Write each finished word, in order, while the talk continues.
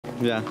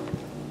Yeah.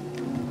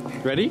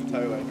 Ready?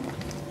 Tell me when.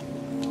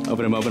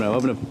 Open him, open him,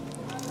 open him.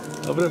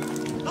 Open him.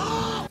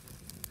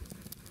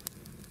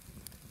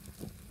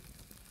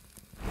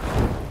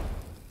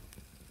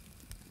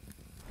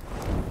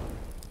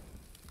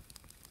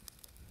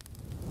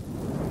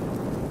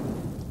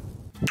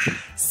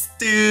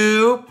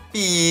 Stupidas.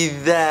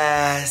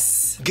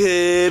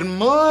 Good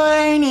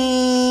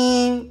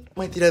morning.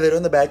 My tiradero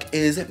in the back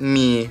is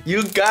me.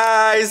 You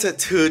guys,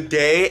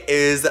 today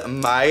is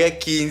my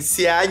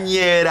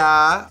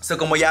quinceañera. So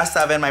como ya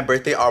saben, my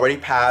birthday already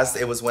passed.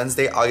 It was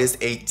Wednesday, August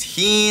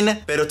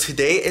 18. Pero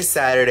today is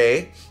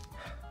Saturday.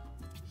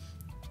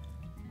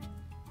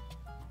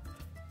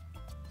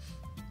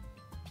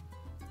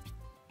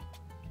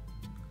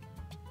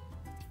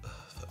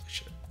 Fuck,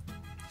 shit.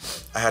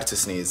 I had to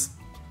sneeze.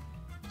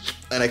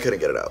 And I couldn't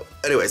get it out.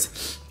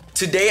 Anyways,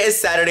 today is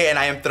Saturday and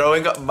I am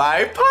throwing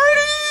my party.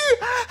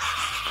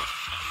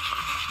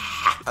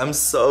 I'm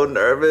so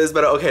nervous,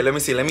 but okay, let me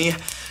see. Let me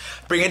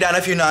bring it down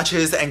a few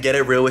notches and get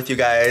it real with you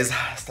guys.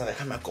 Hasta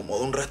déjame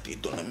acomodo un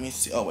ratito. Let me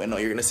see. Oh, wait, no,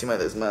 you're gonna see my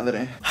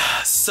desmadre.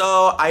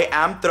 So I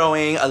am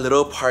throwing a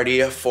little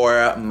party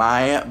for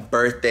my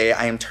birthday.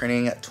 I am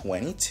turning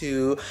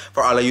 22.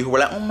 For all of you who were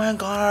like, oh my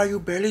God, are you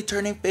barely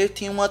turning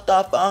 15? What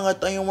the fuck? I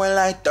thought you were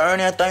like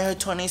 30. I thought you were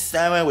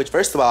 27. Which,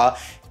 first of all,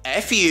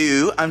 F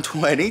you, I'm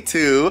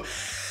 22.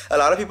 A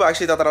lot of people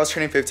actually thought that I was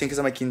turning 15 because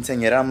I'm a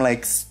quinceañera. I'm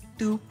like,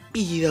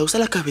 estúpida, usa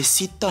la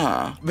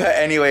cabecita. But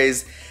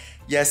anyways,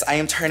 yes, I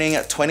am turning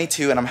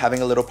 22 and I'm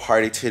having a little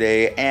party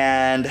today.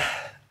 And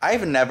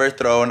I've never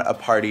thrown a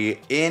party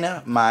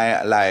in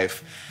my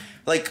life.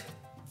 Like,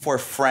 for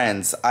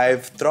friends.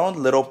 I've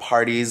thrown little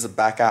parties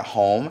back at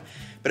home.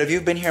 But if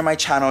you've been here on my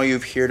channel,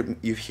 you've heard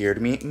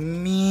me.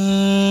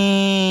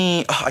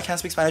 Oh, I can't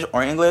speak Spanish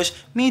or English.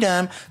 Me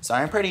them.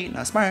 Sorry, I'm pretty,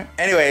 not smart.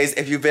 Anyways,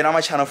 if you've been on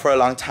my channel for a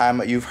long time,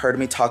 you've heard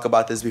me talk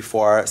about this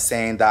before,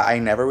 saying that I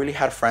never really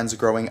had friends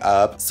growing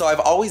up. So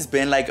I've always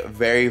been like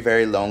very,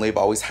 very lonely. I've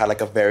always had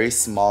like a very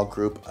small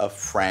group of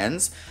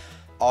friends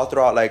all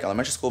throughout like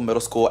elementary school, middle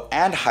school,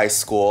 and high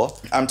school.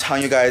 I'm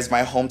telling you guys,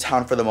 my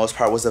hometown for the most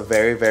part was a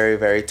very, very,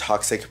 very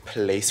toxic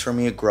place for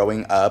me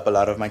growing up. A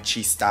lot of my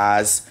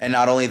chistas. And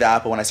not only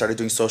that, but when I started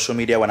doing social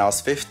media when I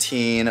was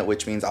 15,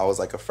 which means I was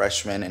like a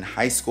freshman in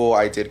high school,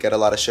 I did get a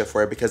lot of shit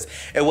for it because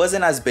it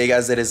wasn't as big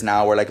as it is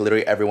now where like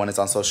literally everyone is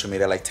on social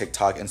media like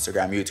TikTok,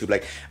 Instagram, YouTube.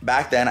 Like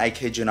back then, I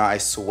kid you not, I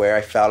swear,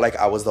 I felt like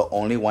I was the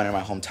only one in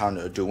my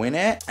hometown doing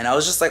it. And I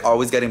was just like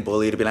always getting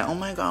bullied to be like, oh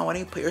my God, why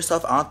don't you put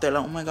yourself out there?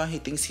 Like, oh my God, he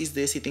thinks he's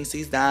this, he thinks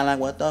he's that, like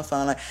what the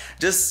fuck, like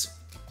just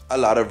a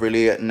lot of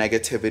really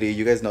negativity.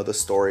 You guys know the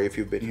story if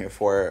you've been here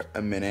for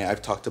a minute.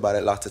 I've talked about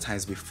it lots of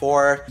times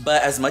before.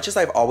 But as much as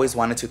I've always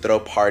wanted to throw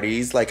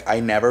parties, like I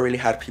never really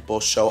had people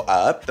show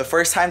up. The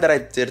first time that I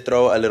did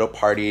throw a little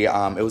party, it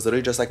was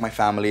literally just like my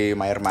family,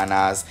 my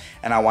hermanas,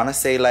 and I want to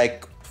say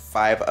like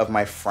 5 of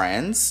my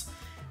friends.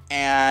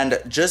 And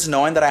just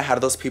knowing that I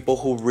had those people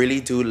who really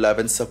do love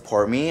and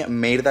support me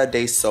made that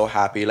day so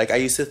happy. Like I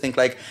used to think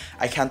like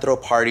I can't throw a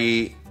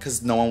party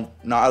because not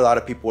a lot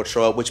of people would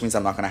show up, which means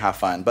I'm not gonna have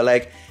fun. But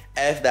like,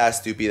 F that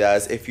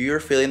stupidas. If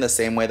you're feeling the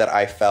same way that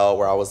I felt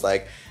where I was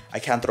like, I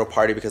can't throw a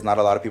party because not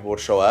a lot of people would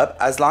show up.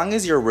 As long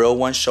as your real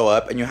ones show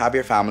up and you have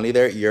your family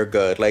there, you're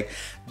good. Like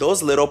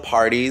those little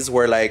parties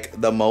were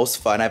like the most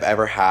fun I've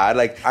ever had.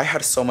 Like I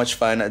had so much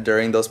fun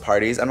during those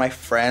parties, and my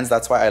friends,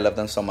 that's why I love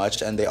them so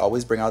much, and they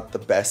always bring out the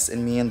best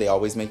in me and they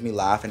always make me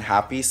laugh and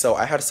happy. So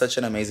I had such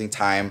an amazing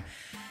time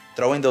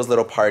throwing those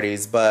little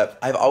parties. But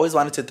I've always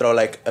wanted to throw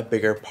like a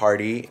bigger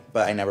party,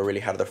 but I never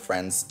really had the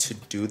friends to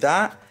do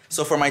that.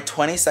 So for my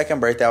 22nd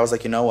birthday, I was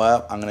like, you know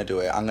what? I'm gonna do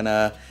it. I'm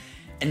gonna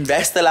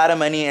invest a lot of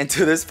money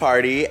into this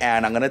party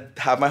and I'm gonna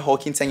have my whole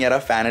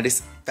quinceañera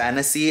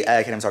fantasy.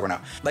 I can't even talk right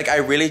now. Like I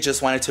really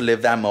just wanted to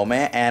live that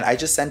moment, and I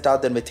just sent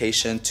out the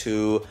invitation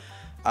to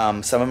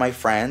some of my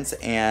friends,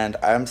 and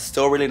I'm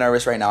still really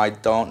nervous right now. I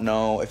don't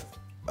know if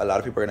a lot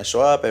of people are gonna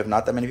show up, if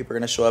not that many people are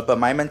gonna show up, but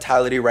my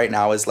mentality right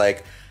now is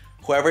like,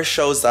 whoever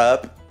shows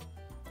up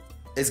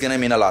is gonna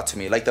mean a lot to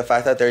me. Like the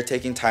fact that they're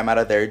taking time out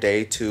of their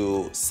day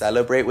to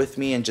celebrate with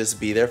me and just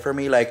be there for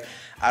me. Like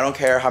I don't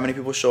care how many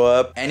people show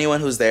up.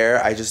 Anyone who's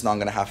there, I just know I'm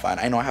gonna have fun.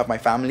 I know I have my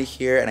family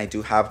here, and I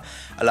do have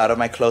a lot of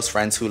my close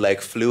friends who like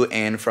flew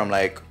in from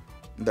like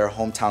their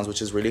hometowns, which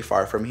is really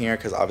far from here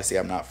because obviously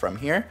I'm not from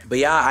here. But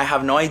yeah, I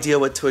have no idea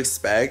what to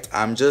expect.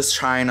 I'm just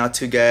trying not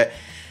to get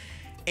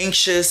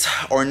anxious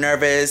or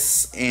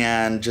nervous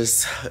and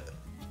just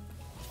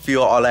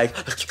feel all like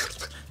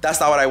that's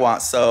not what I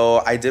want.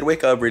 So I did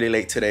wake up really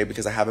late today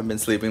because I haven't been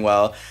sleeping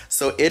well.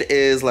 So it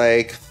is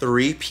like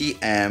 3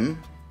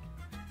 p.m.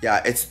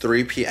 Yeah, it's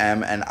 3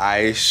 p.m. and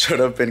I should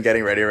have been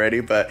getting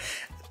ready, but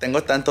tengo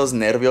tantos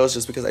nervios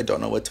just because I don't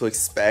know what to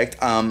expect.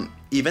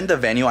 Even the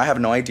venue, I have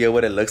no idea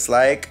what it looks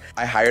like.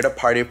 I hired a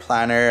party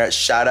planner.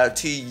 Shout out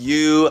to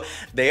you.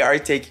 They are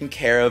taking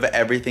care of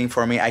everything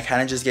for me. I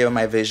kind of just gave them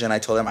my vision. I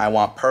told them I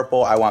want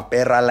purple, I want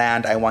Perra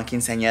land, I want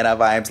quinceañera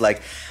vibes.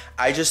 Like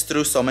I just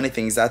threw so many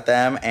things at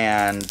them,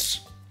 and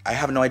I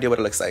have no idea what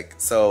it looks like.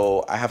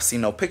 So I have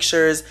seen no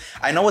pictures.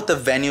 I know what the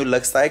venue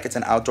looks like. It's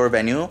an outdoor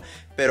venue.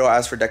 Pero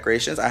as for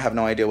decorations, I have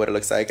no idea what it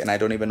looks like, and I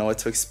don't even know what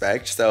to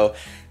expect. So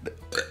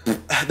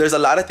there's a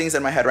lot of things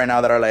in my head right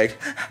now that are like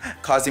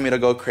causing me to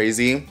go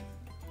crazy.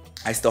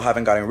 I still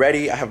haven't gotten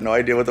ready. I have no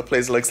idea what the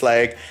place looks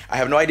like. I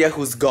have no idea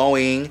who's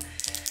going.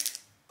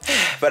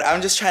 But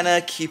I'm just trying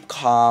to keep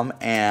calm,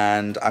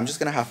 and I'm just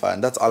gonna have fun.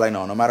 That's all I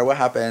know. No matter what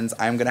happens,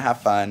 I'm gonna have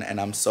fun, and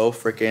I'm so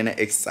freaking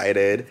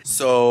excited.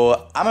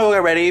 So I'm gonna go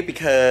get ready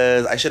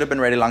because I should have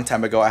been ready a long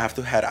time ago. I have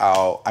to head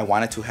out. I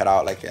wanted to head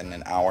out like in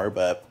an hour,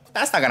 but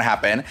that's not gonna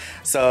happen.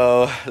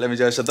 So let me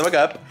just shut the fuck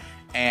up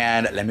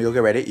and let me go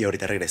get ready. Y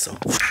ahorita regreso.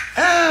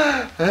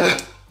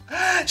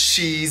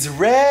 She's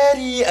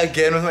ready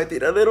again with my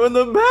tita little in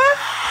the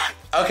back.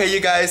 Okay, you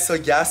guys, so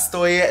ya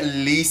estoy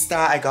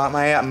lista. I got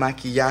my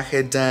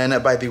maquillaje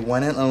done by the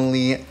one and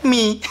only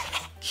me.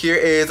 Here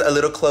is a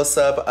little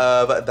close-up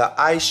of the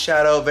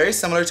eyeshadow, very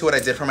similar to what I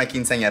did for my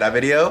quinceañera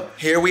video.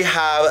 Here we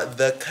have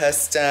the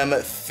custom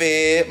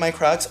fit. My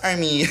Crocs are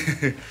me.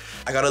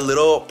 I got a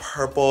little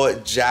purple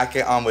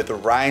jacket on with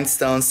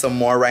rhinestones, some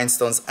more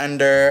rhinestones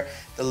under.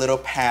 The little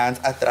pants.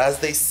 Atrás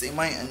they say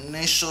my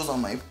initials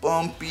on my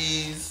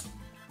bumpies.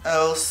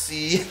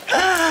 LC.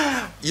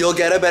 You'll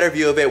get a better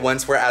view of it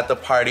once we're at the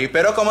party.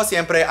 Pero como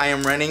siempre, I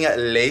am running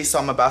late, so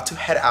I'm about to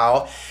head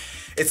out.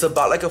 It's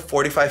about like a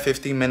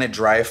 45-50 minute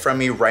drive from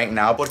me right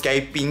now porque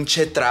hay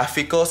pinche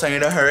tráfico, so I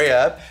need to hurry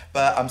up.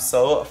 But I'm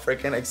so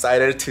freaking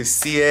excited to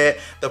see it.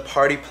 The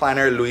party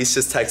planner, Louie,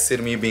 just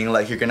texted me being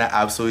like, you're gonna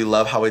absolutely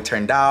love how it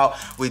turned out.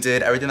 We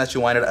did everything that you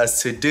wanted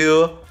us to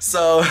do.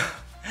 So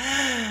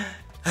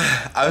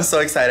I'm so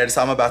excited,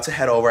 so I'm about to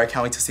head over. I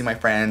can't wait to see my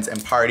friends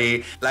and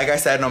party. Like I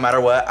said, no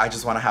matter what, I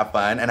just want to have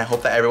fun, and I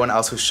hope that everyone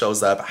else who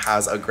shows up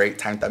has a great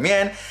time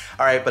también.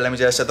 All right, but let me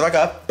just shut the fuck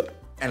up,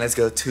 and let's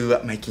go to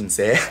my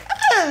quince.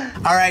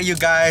 All right, you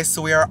guys,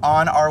 so we are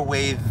on our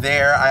way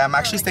there. I am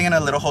actually staying in a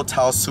little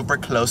hotel super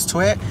close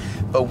to it,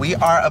 but we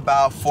are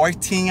about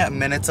 14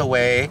 minutes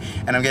away,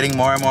 and I'm getting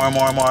more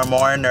and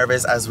more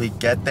nervous as we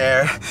get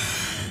there.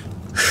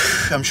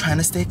 I'm trying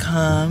to stay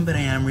calm, but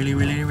I am really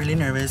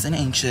nervous and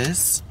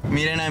anxious.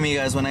 Miren,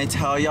 amigas, when I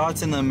tell y'all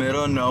it's in the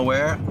middle of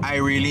nowhere, I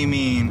really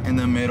mean in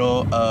the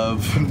middle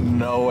of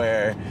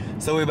nowhere.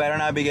 So we better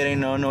not be getting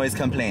no noise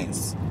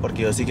complaints, porque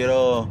yo sí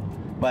quiero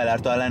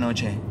bailar toda la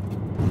noche.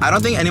 I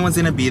don't think anyone's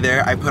gonna be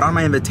there. I put on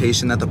my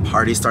invitation that the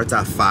party starts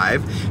at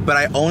 5, but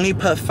I only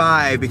put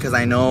 5 because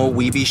I know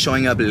we be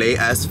showing up late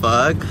as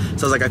fuck.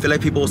 So I was like, I feel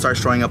like people will start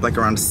showing up like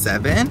around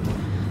 7.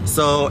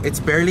 So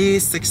it's barely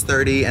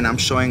 6:30 and I'm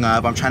showing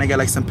up. I'm trying to get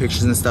like some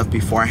pictures and stuff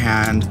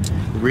beforehand.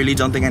 Really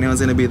don't think anyone's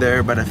gonna be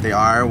there, but if they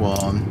are,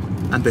 well,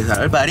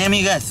 empezar el party,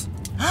 amigas.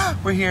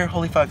 We're here,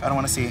 holy fuck, I don't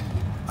wanna see.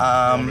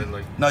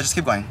 No, just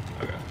keep going.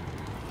 Okay.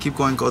 Keep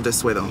going, go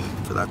this way though,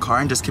 for that car,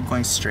 and just keep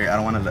going straight. I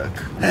don't wanna look.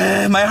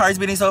 My heart's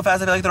beating so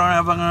fast, I feel like throwing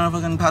up, I'm gonna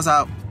fucking pass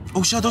out.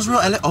 Oh shit, those real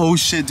elephants. Oh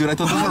shit, dude, I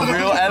thought those were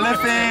real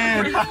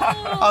elephants.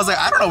 I was like,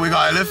 I don't know we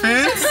got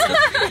elephants.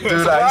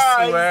 Dude,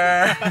 I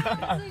swear.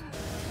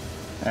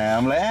 And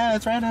I'm like, yeah,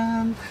 it's right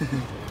on.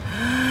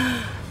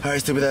 All right,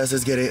 stupid ass,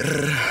 let's get it.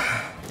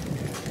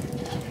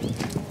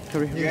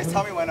 You guys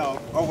tell me when or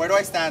where do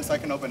I stand so I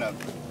can open up?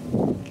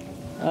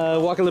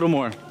 Walk a little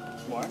more.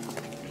 More?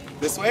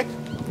 This way?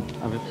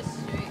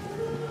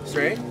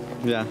 Straight?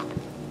 Yeah.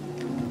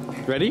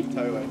 Ready?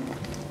 Tell me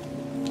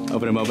when.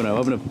 Open up, open up,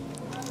 open up.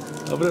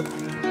 Open up.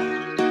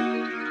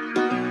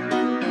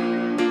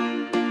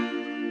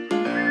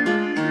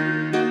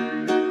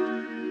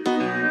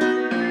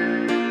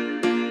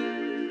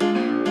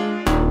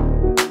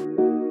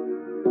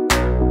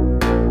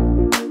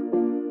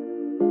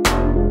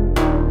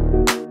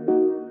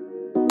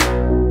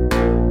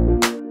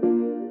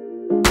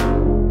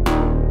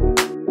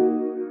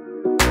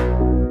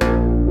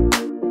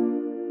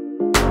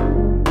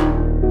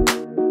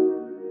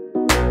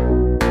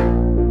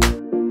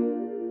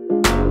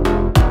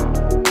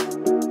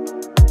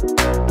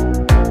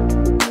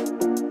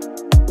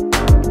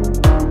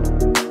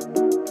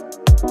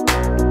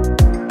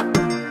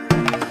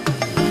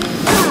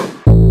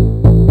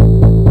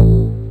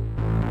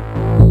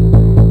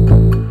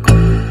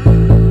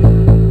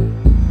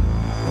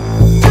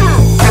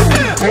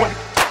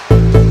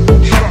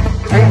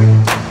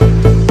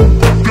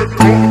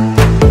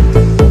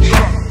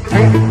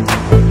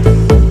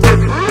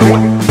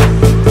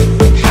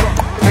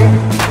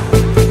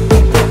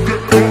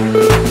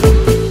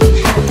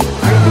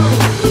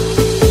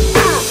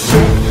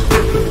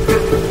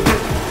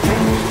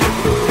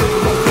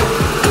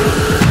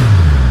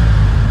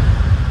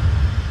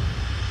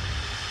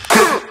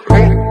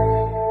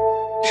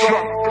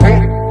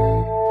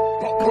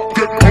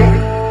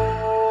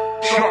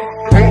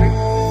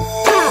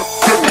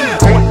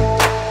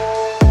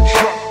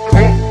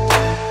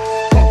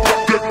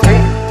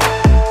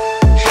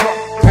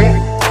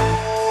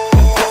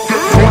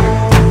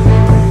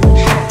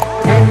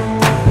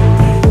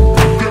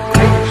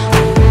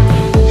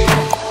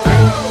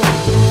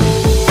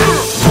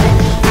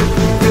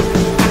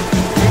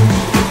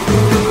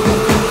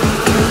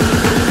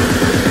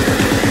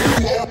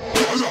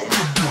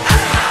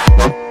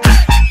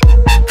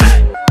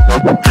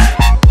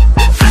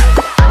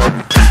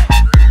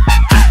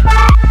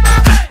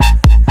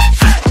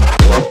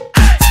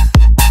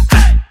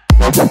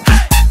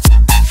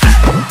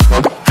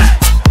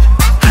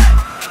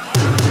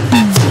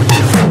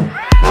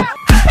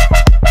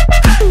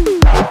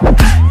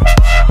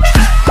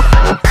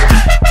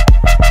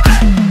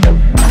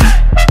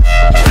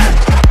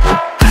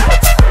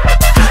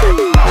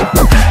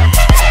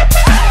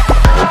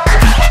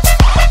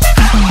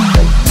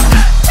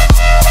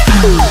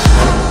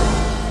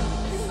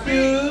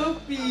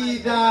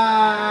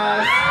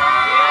 felicidad.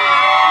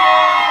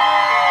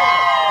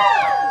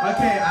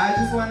 Okay, I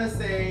just want to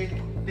say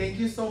thank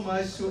you so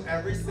much to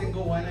every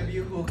single one of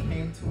you who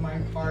came to my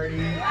party.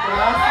 Happy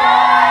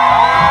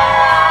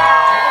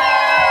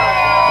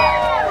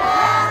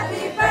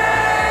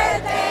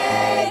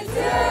birthday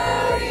to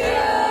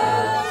you.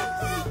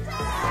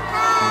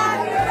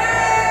 Happy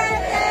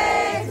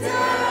birthday to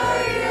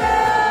you.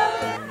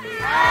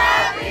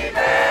 Happy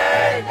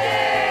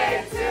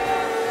birthday to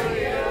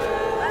you.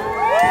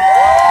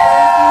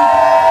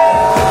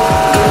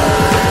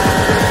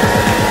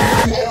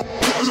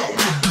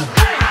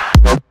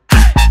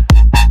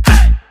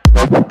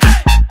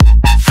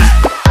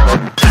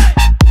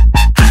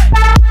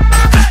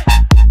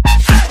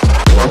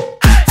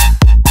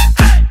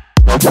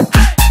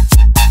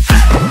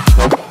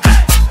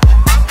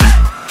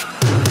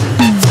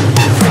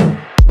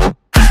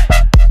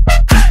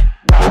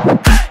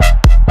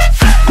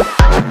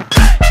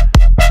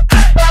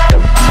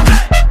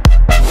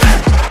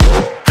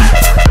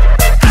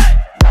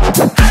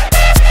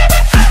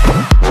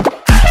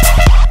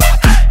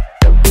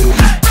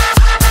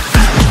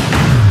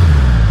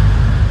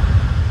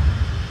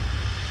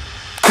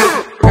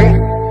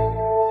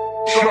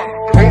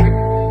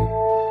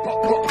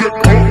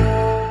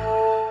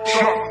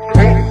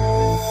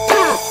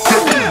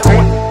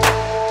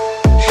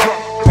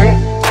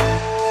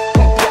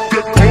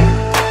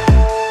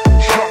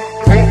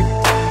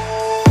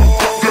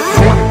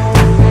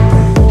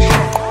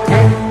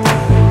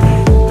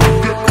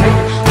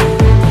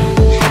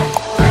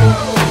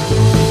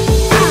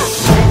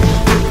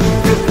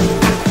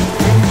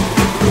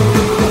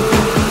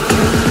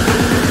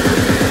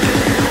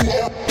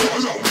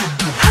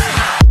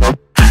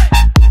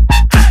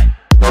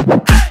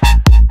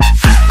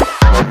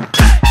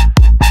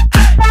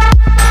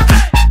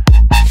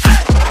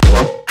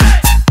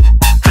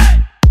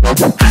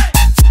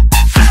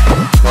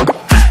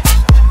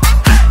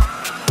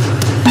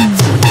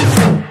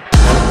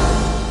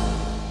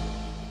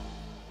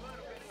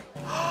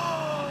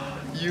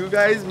 You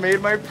guys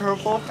made my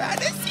purple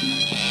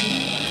fantasy.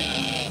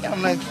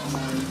 I'm like,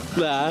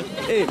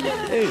 Hey,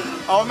 hey.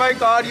 oh my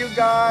god, you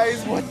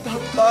guys, what the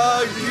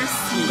fuck? Did you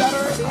see that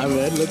already? I'm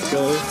in, let's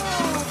go.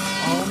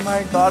 Oh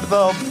my god,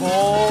 the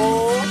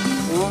bowl.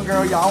 Ooh,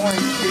 girl, y'all weren't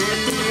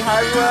kidding me.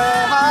 Hi,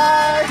 Red.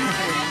 Hi.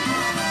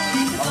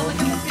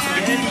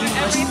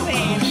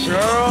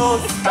 Girl,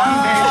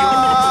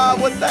 stop.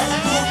 What the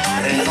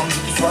heck?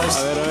 A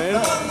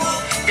ver.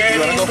 You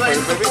wanna go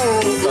first, baby? I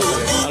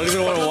don't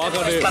even want to walk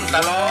on it.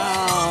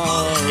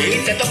 Wow.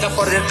 Y te toca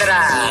por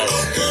detrás.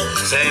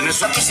 Se me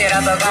quisiera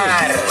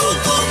tocar.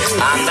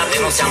 Ándate,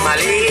 no seas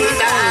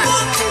malita.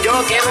 Yo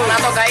quiero una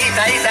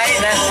tocadita,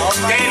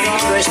 Qué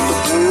lindo es tu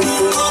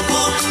cuco,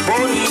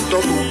 bonito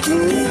tu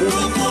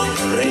cuco,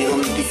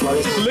 redondito y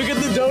suave. Look at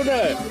the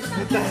donut.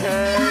 What the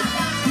heck?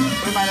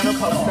 Reminded of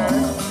poster.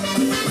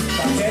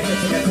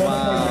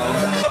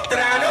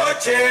 Otra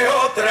noche,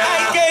 otra.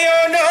 Ay, que yo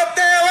no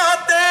te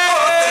bote.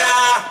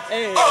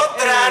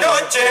 Otra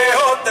noche,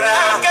 otra.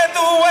 Que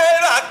tú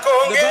vuelvas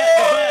con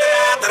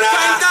otra.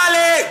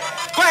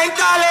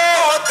 Cuéntale.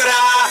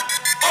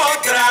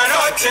 Otra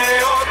noche,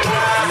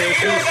 otra.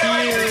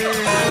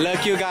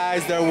 Look, you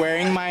guys, they're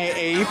wearing my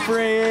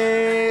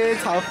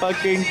aprons. How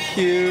fucking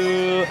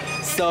cute.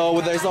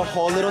 So there's a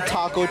whole little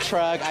taco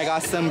truck. I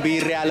got some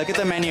birria. Look at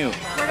the menu.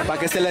 Pa'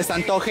 que se les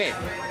antoje.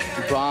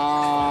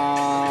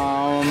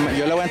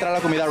 Yo le voy a entrar a la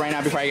comida right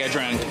now before I get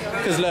drunk.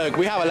 Because look,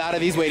 we have a lot of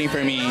these waiting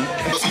for me.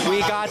 We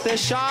got the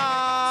shots.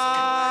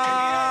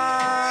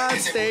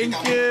 Thank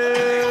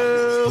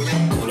you.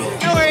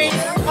 No worries.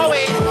 Oh,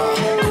 wait.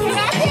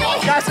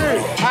 Yes, sir.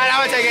 All right, I'm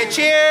going to take it.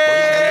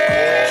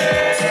 Cheers.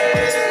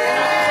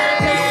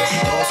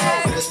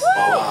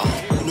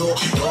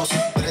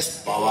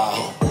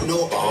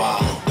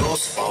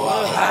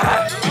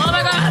 Oh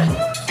my god!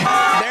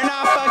 They're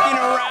not fucking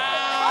around.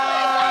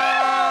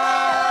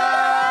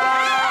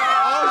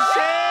 Oh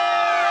shit!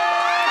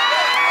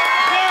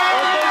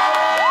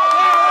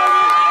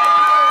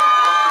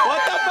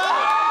 What the fuck?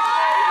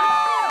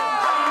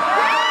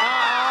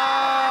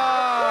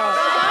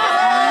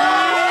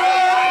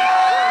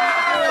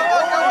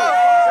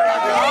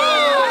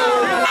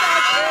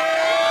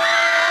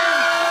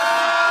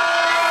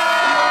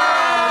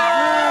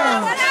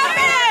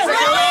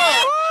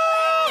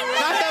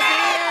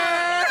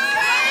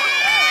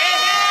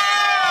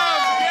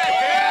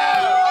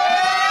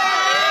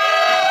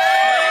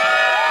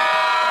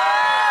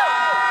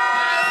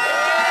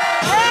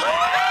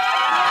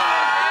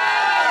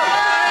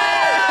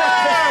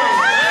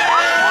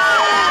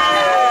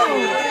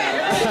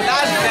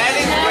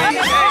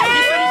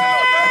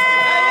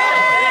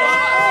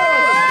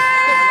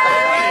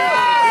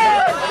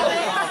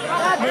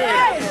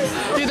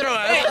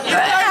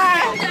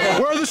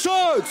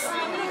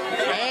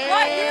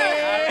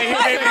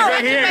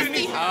 Right here.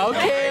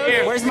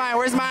 Okay. Where's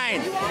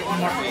mine?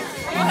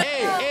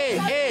 Hey.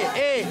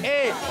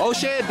 Oh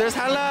shit, there's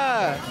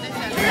hella.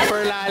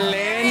 For la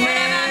lene.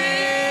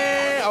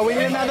 Oh, we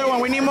need another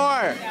one. We need more.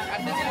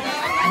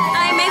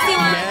 I'm missing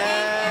one.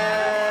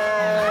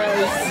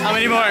 How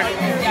many more?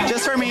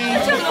 Just for me.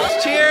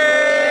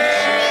 Cheers!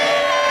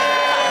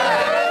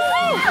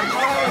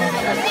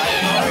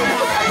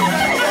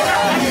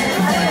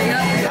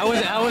 How was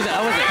it? How was it?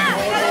 How was it?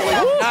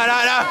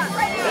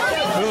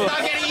 No.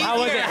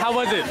 How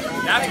was it?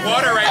 That's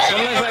water right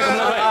there.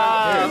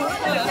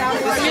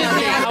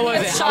 How was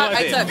it? How was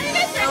it?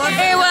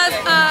 It was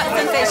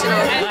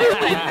sensational.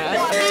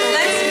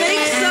 Let's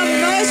make some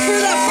noise for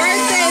the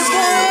birthday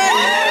boy.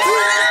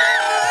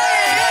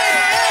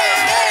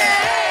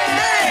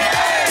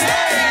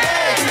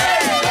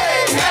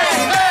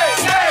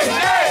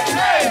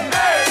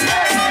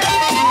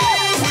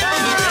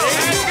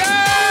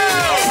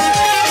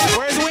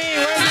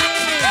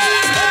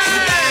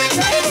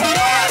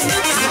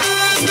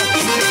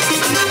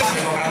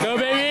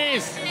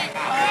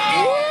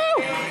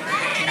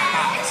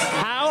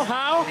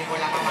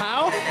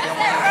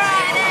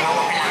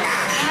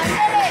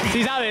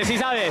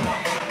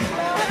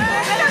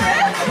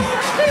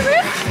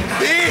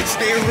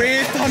 They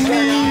ripped on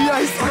me.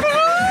 I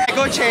swear.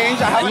 Go change.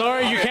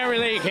 Laura, you can't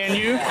relate, can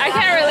you? I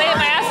can't relate,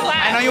 my ass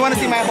flat. I know you want to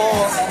see my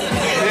hole.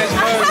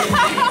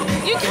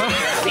 You can't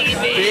see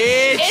me.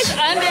 Bitch. It's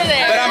under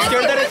there. But I'm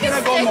scared that it's gonna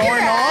go more,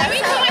 no? Let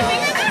me put my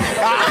finger there.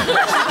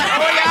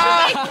 Oh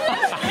yeah.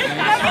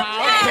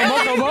 How?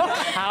 ¿Cómo?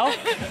 How?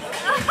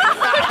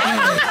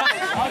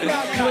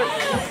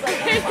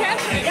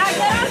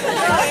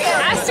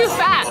 That's too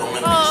fat.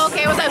 Oh,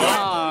 okay. What's that?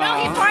 No,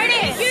 he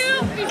farted.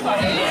 He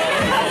farted.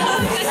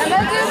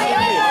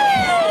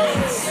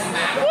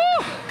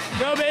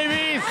 Go,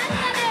 babies!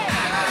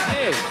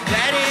 Hey,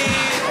 Daddy.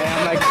 and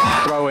I'm like,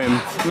 throw him.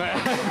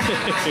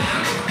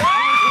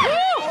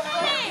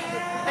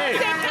 Hey,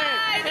 que se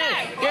caiga!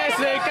 Que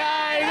se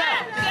caiga!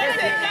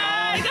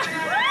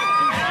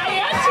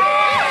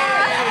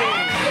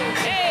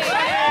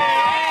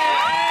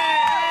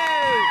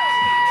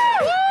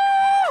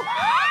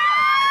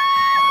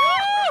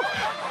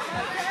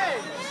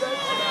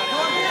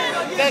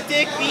 That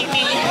dick beat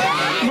me.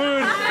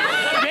 Moon!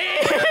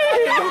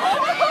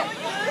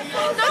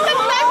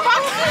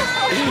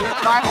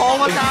 My hole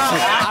was out.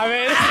 I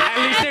mean,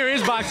 at least there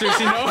is boxers,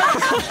 you know?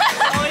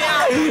 Oh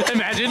yeah.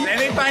 Imagine. And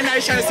they find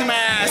out trying to see my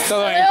ass.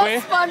 Todo bien,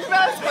 güey.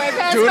 SpongeBob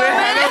SquarePants. Dude, it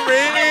had a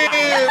ring.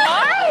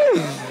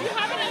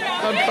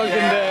 I'm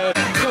fucking dead.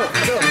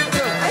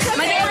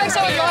 My name is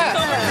so Laura.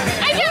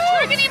 I can't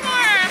twerk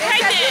anymore.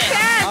 I did.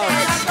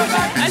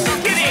 I'm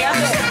just kidding.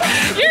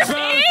 Your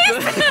face?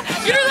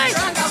 You're like.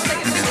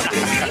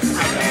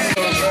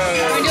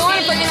 Do you want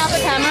to bring it off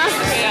the camera?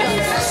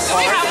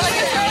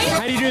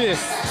 How do you do this?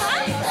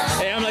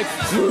 Hey, I'm like,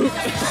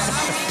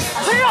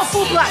 Put it on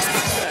full blast.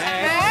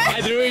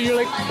 I do it, you're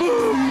like,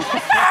 boom.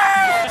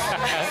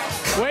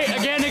 Wait,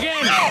 again.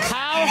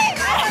 How?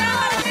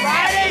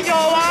 Friday,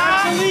 Joa.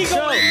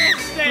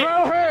 Go.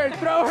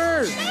 Throw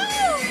her.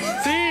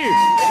 See.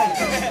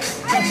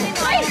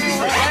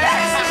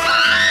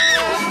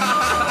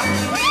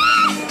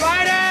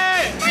 Friday.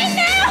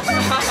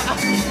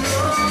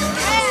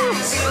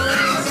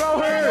 Throw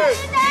her.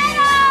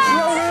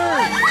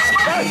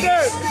 That's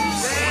it.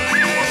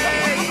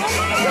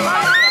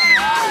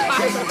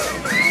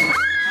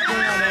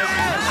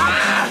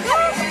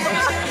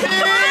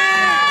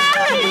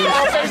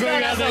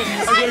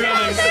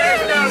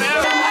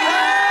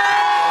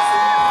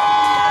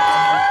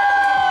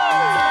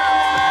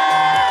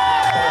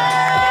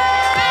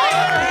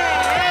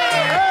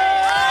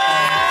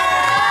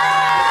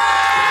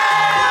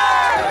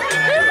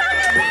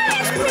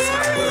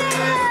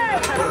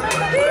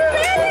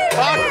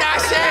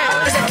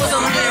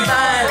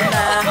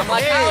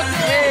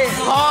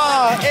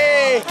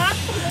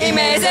 Y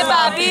me dice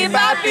papi,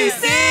 papi,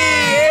 sí.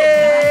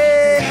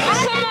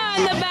 Come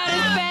on, the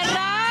baddest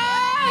Perra.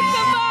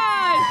 Come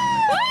on.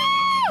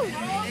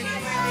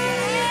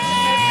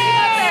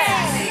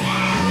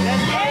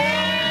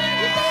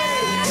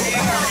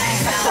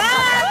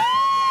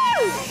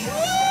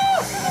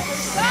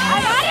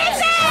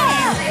 ¡Agárrense!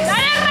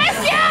 ¡Dale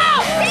recio!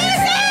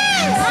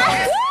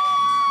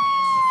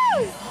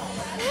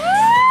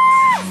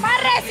 ¡Más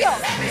recio!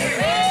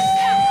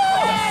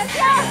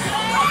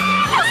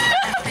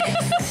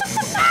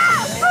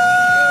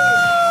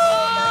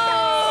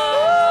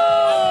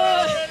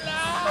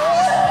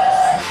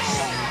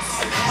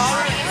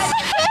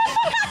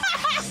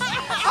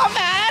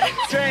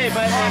 Straight,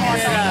 but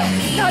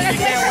No, let's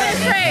make sure it's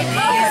straight.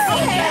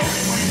 Okay.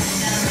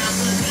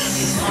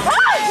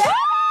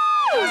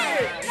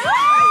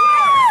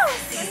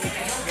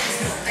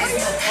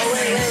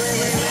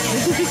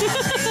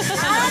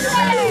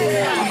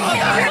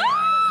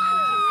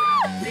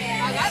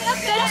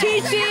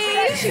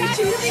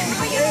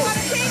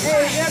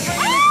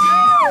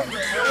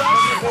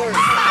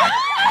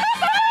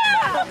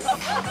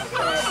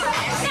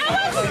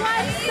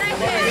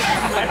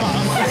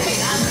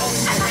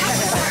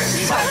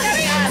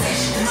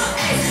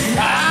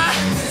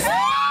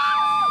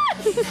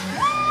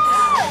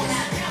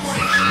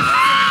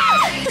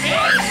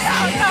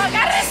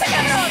 ¡Agárrese,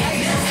 cabrón!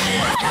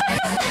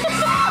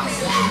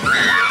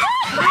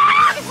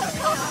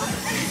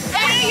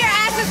 Hey, your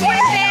ass is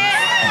worth it!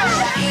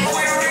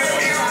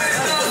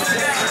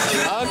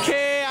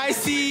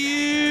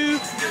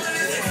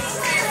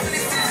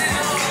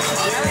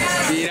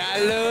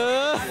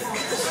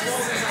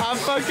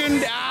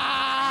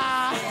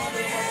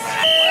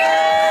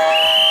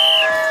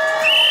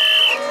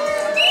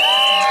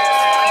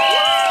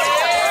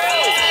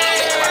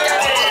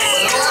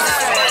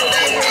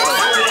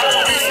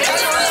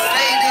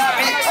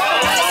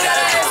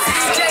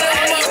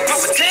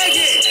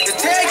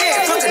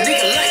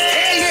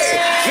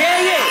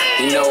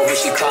 know who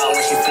she called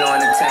when she flew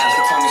into town.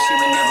 She told me she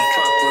would never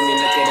fuck with me.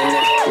 Look at her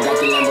now. We got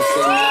the Lambo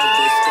sitting up,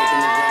 bitch,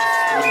 taking the rest.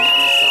 I'm a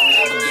diamond song,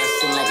 never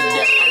guessing like a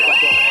death.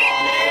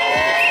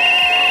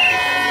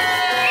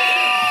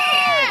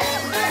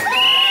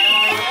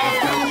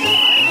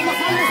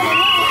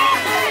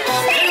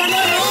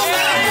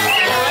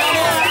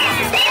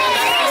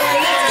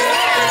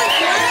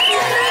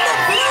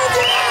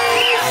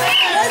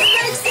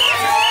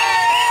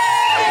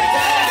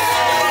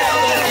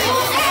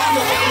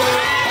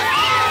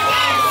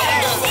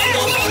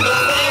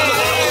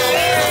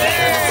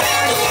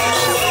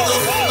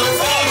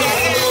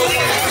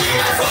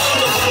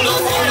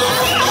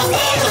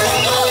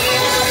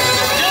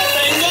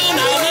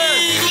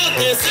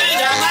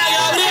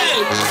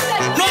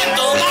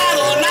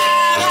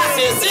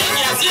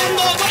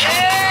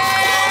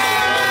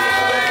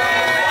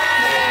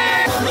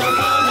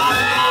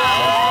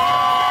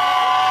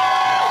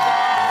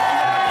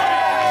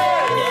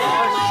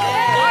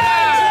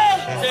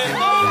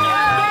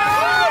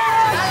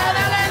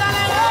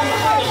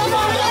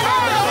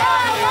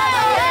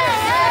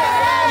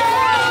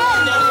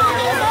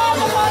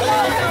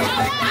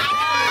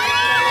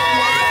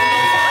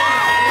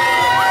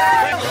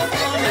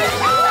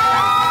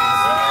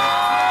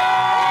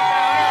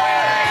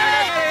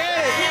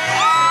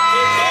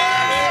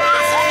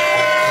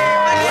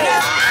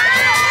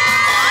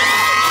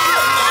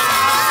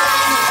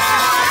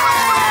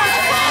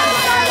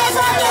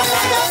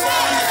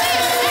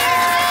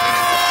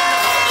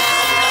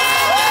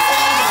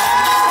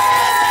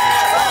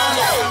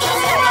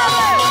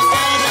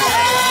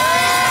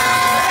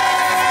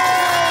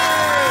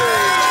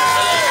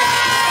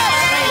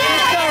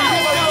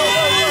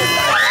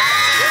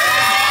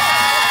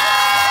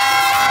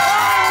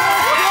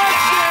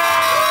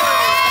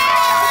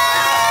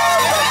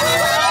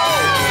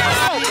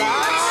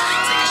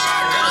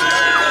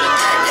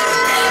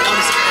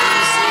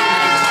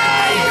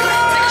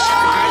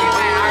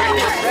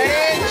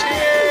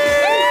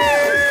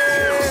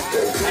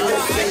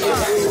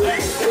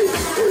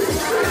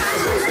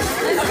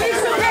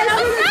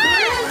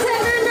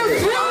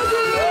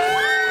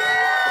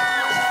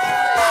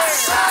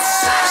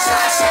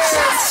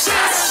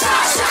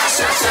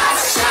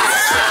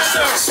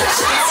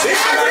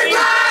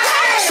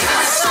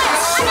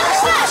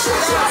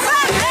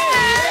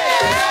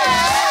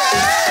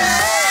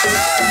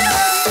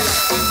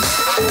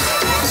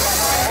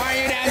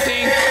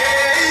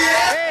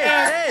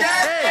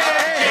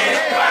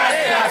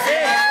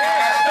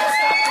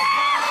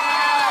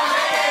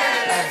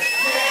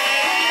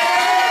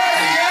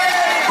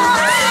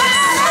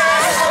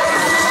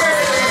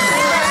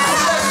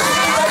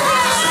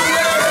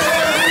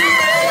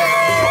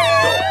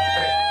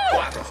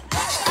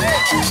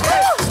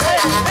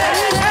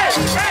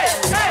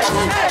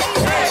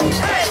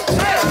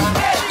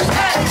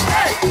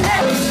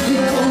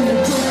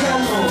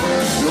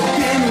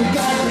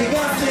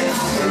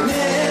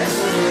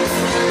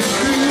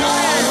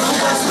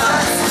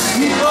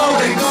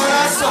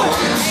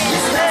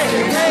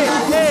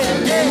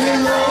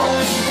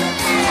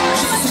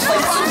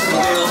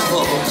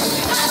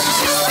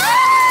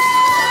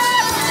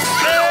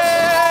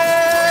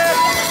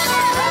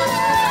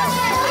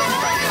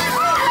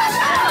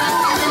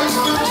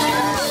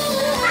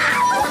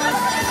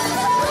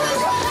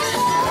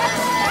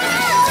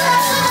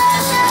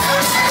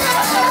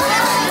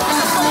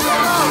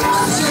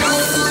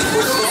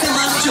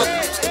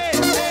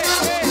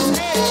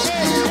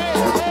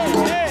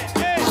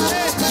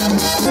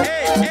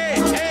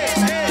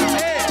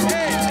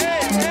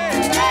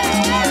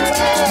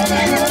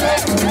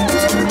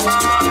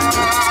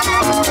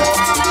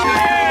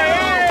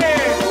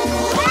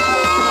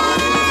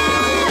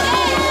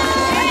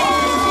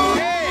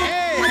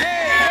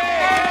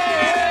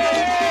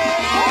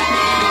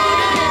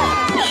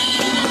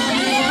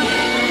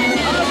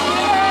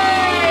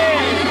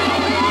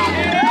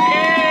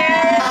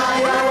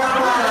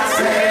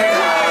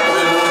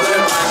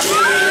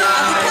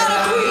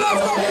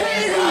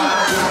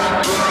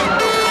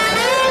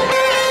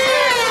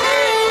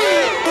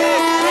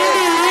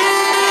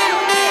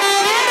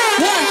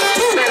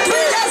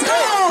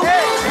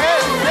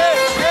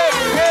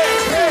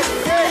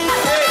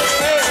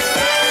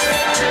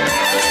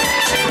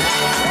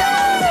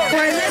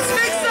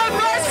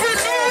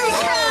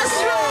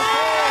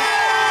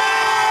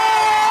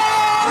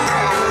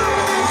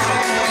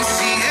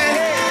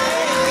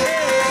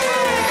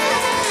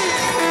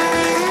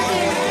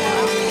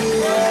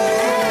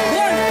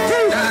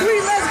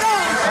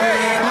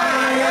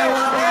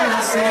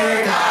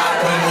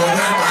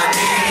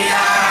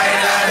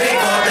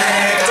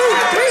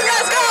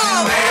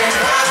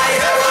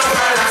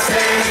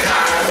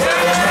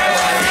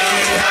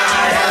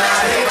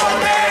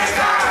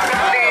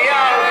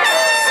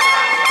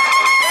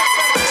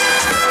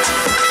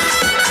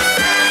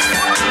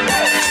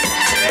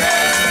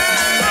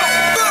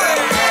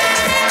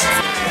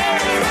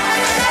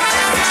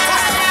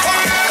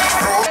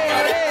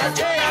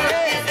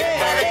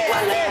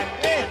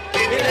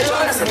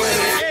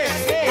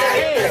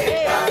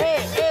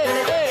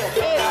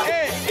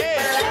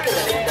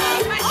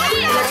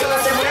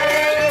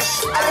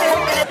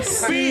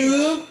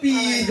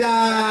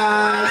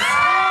 Estúpidas.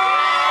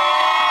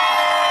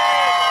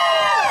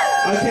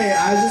 Okay,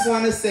 I just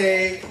want to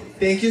say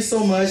thank you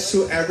so much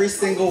to every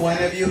single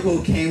one of you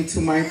who came to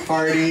my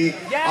party.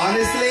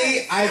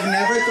 Honestly, I've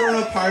never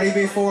thrown a party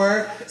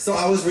before, so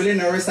I was really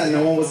nervous that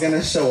no one was going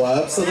to show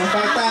up. So the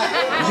fact that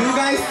you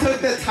guys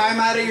took the time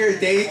out of your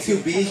day to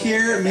be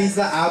here means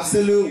the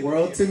absolute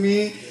world to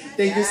me.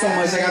 Thank you so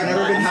much. Like, I've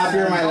never been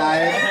happier in my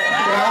life.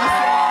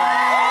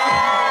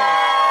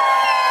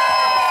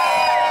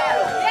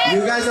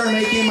 You guys are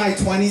making my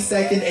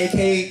 22nd,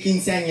 aka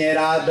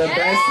quinceañera, the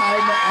best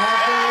time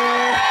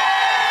ever.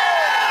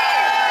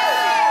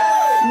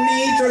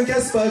 Me, drunk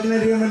as fuck, and I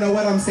don't even know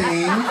what I'm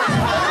saying.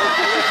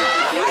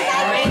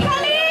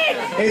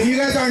 If you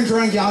guys aren't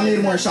drunk, y'all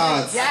need more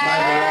shots. By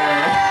the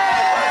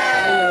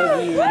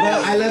way.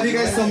 But I love you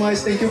guys so much.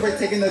 Thank you for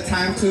taking the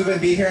time to even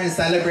be here and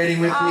celebrating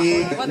with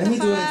me. Let me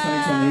do it in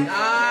 2020.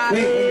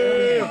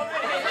 Wait.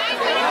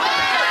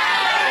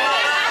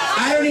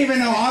 I don't even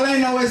know. All I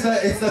know is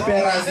that it's the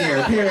Perra's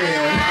year, period.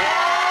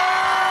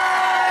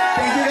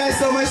 Thank you guys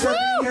so much for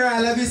being here. I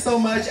love you so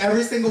much.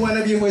 Every single one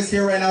of you who is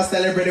here right now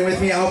celebrating with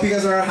me. I hope you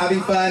guys are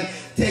having fun.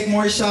 Take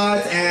more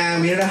shots,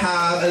 and we need to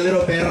have a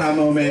little Perra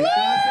moment.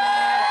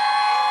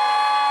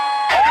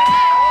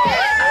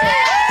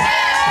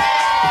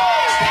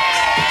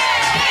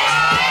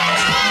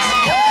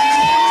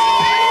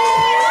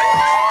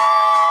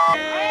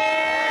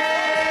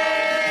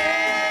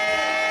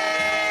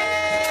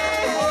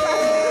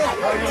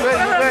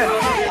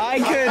 I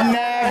could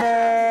never.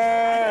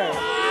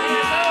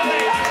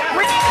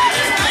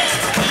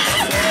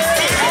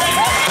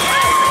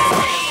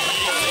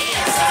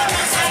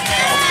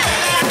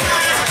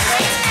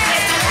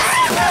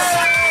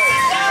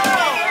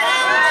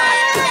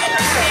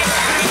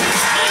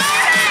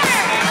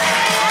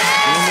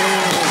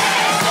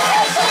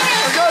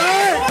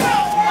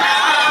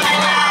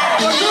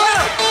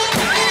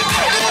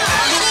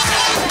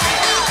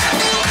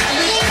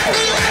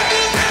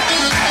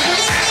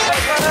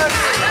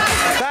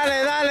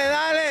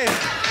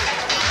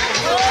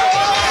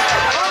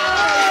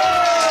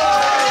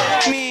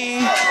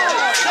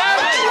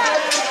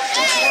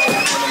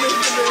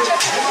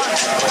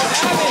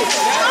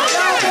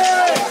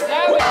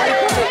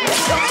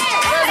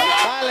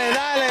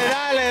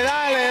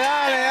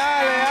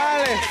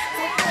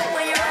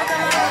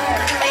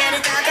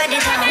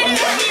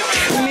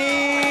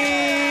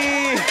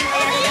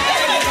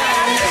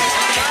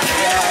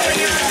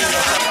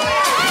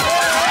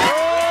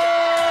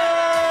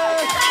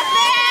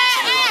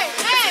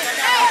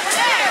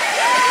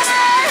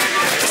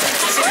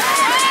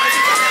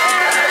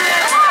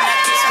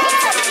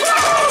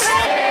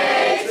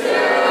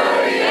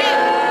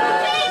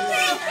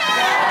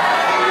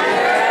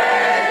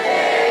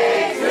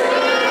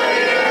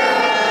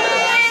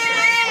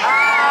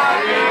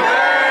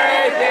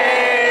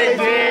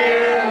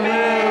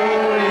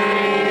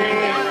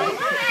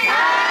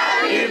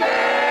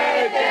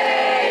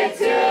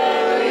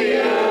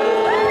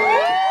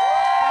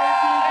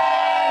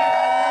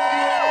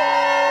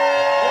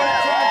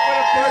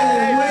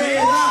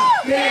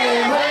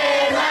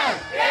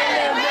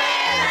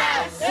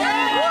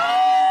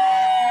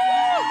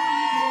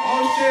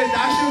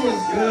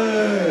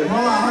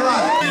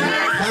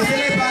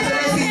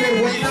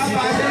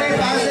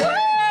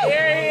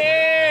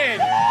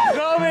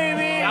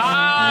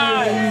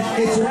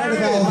 It's red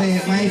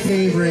velvet, my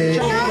favorite.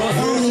 Oh,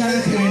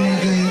 yeah,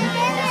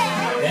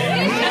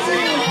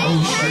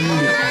 oh,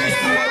 shoot.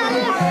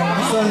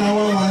 So no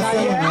one wants to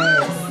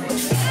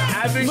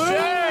Happy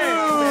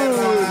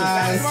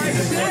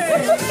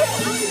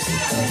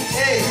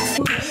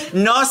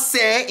No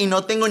sé y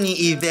no tengo ni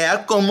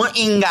idea cómo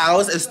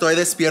ingaos estoy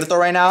despierto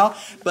right now,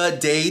 but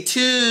day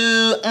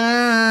 2.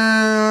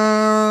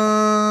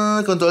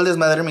 Con todo el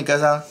desmadre en mi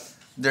casa.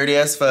 Dirty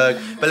as fuck.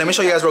 But let me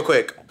show you guys real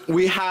quick.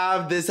 We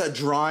have this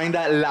drawing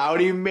that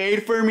Louie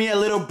made for me, a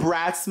little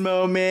Bratz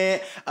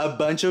moment. A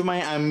bunch of my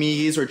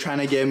amigues were trying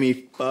to get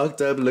me fucked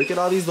up. Look at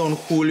all these Don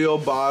Julio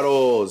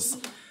bottles.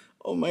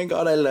 Oh my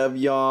god, I love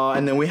y'all.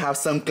 And then we have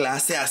some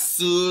clase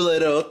azul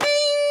little thing.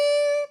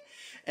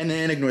 And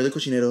then ignore the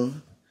cochinero.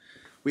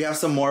 We have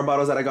some more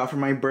bottles that I got for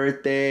my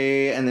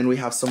birthday. And then we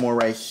have some more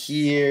right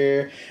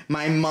here.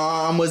 My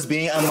mom was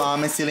being a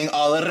mom and stealing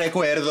all the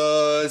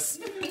recuerdos.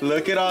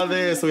 Look at all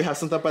this. So we have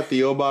some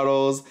Tapatio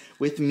bottles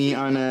with me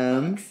on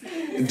them.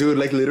 Dude,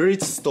 like literally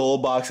stole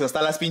boxes.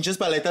 Hasta las pinches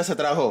paletas se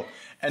trajo.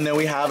 And then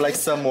we have like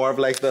some more of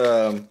like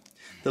the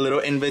little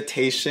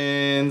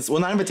invitations. Well,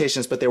 not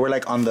invitations, but they were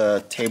like on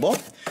the table.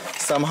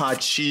 Some hot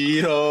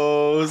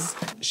Cheetos.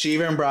 She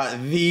even brought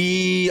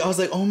I was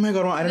like, oh my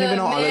god, I don't even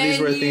know all of these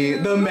were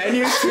things. The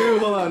menu too,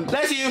 hold on.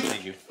 Bless you.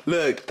 Thank you.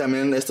 Look,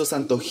 también estos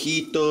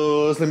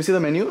Antojitos. Let me see the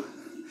menu.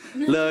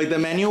 Look, the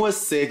menu was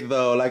sick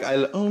though. Like,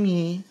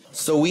 me.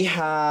 So we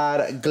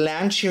had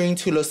glam cheering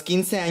to los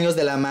 15 años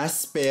de la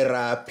más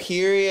perra,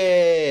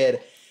 period.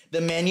 The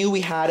menu,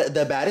 we had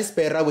the baddest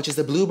perra, which is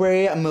the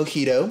blueberry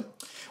mojito.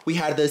 We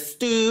had the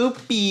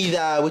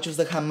Estúpida, which was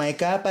the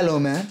Jamaica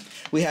Paloma.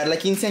 We had La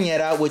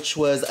Quinceañera, which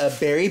was a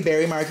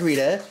berry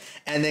margarita.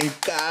 And then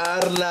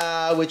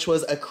Carla, which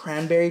was a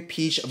cranberry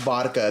peach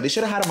vodka. They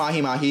should have had a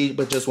mahi,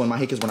 but just one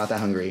mahi because we're not that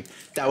hungry.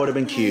 That would have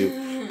been cute.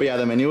 But yeah,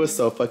 the menu was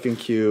so fucking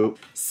cute.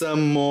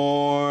 Some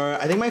more.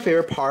 I think my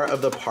favorite part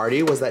of the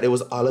party was that it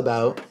was all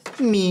about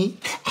me.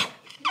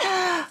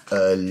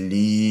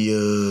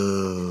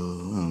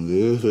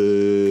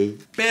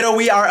 Pero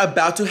we are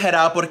about to head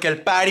out porque el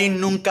party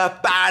nunca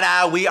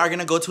para. We are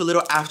gonna go to a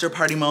little after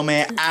party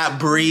moment at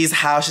Bree's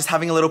house. She's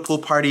having a little pool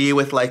party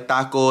with like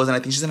tacos, and I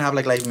think she's gonna have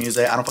like live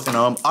music. I don't fucking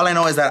know. All I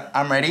know is that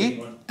I'm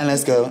ready, and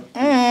let's go.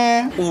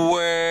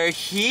 We're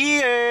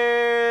here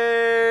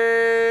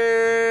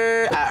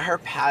at her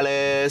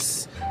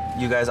palace.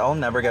 You guys, I'll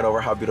never get over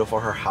how beautiful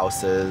her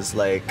house is.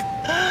 Like,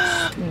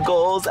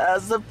 goals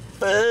as a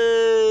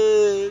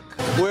fuck.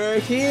 We're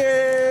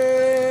here.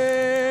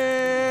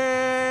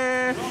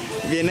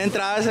 Bien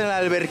entradas en la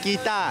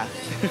alberquita.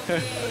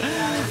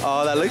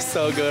 Oh, that looks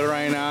so good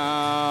right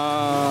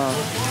now.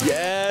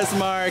 Yes,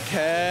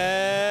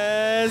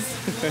 Marquez.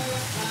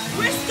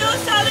 We're still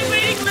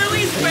celebrating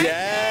Louie's birthday.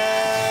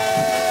 Yes.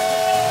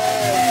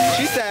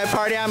 She said,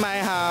 party at my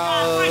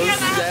house. Party at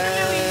my house.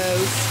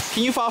 Yes.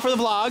 Can you fall for the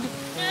vlog? No,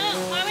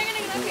 how am I gonna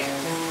get up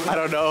here? I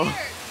don't know. No,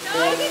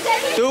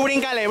 Tú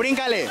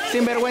bríncale,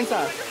 sin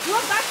vergüenza.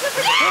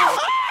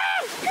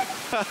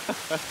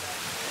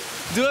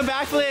 Do a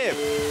backflip.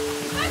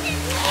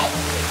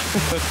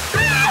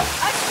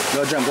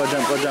 Go jump.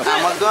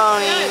 I'm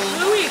going.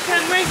 Louie,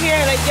 come right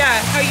here. Like,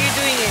 yeah, how you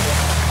doing it?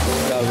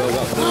 Go.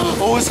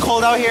 Oh, it's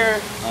cold out here.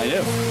 I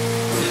know.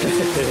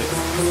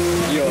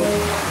 Yo,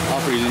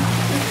 I'm freezing.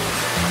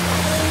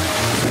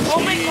 Oh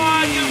my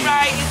God, you're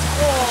right. It's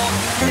cold.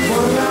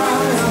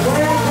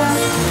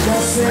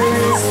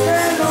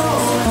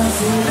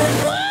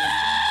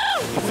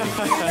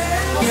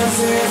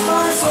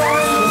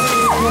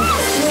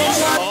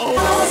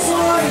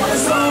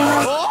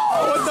 Oh,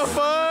 what the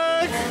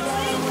fuck?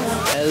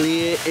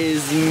 Elliot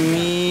is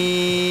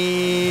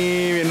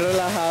me. Bien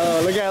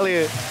relajado. Look at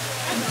Elliot.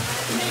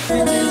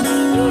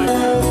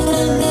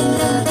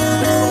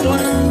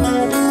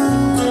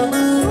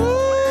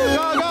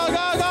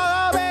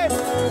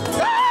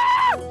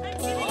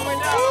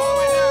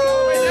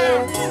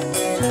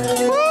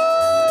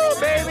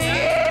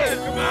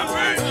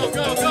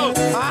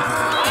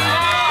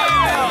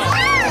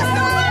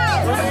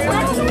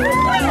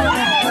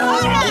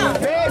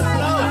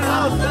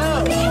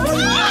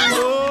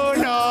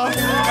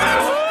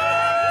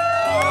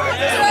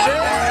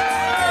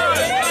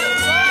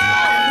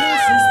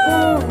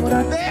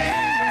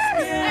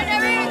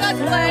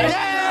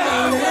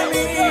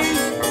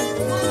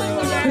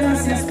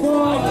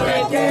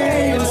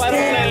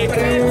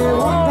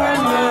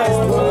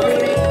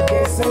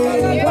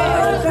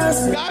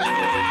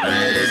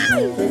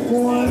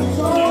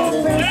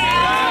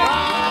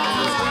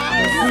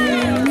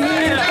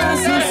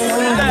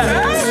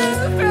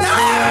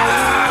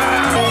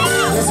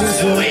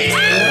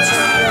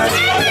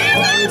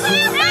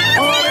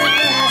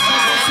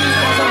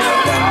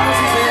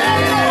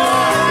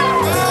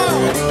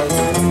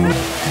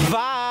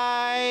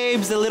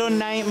 Vibes, a little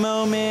night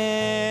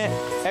moment.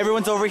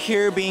 Everyone's over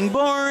here being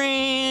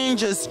boring,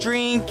 just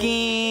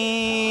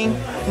drinking,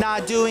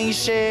 not doing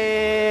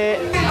shit.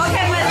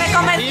 Okay, me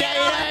convencí.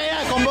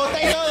 Mira, con bota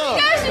y todo.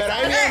 Pero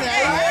ahí viene.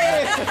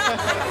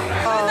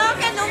 No,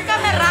 que nunca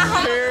me rajo.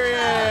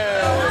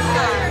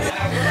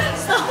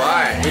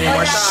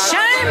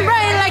 Shine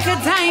bright like a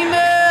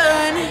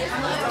diamond.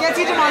 Get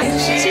you tomorrow.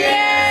 Cheers.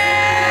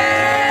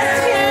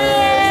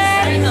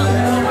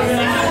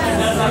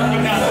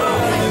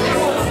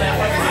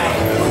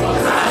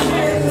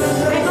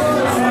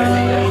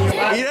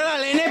 Mira la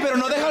Lene, pero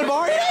no deja el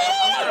bar.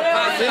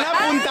 Tiene la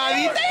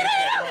puntadita.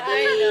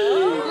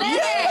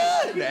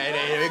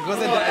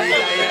 Concentradita.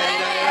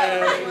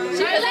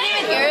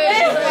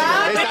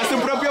 Está en su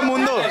propio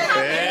mundo.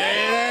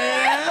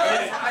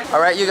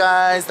 Alright, you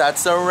guys,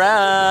 that's a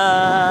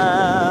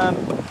wrap.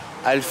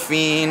 Al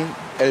fin,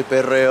 el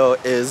perreo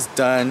is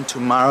done.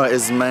 Tomorrow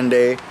is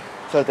Monday.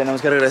 So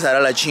tenemos que regresar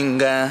a la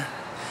chinga.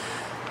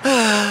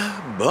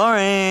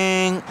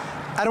 Boring.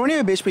 I don't want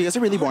to be a bitch, but you guys are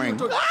really boring.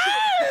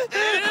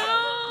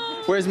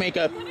 Where's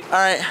makeup?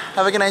 Alright,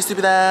 have a good night,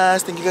 stupid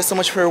ass. Thank you guys so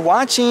much for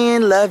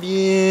watching. Love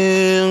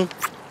you.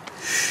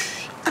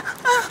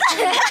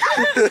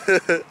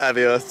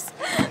 Adios.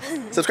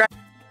 Subscribe.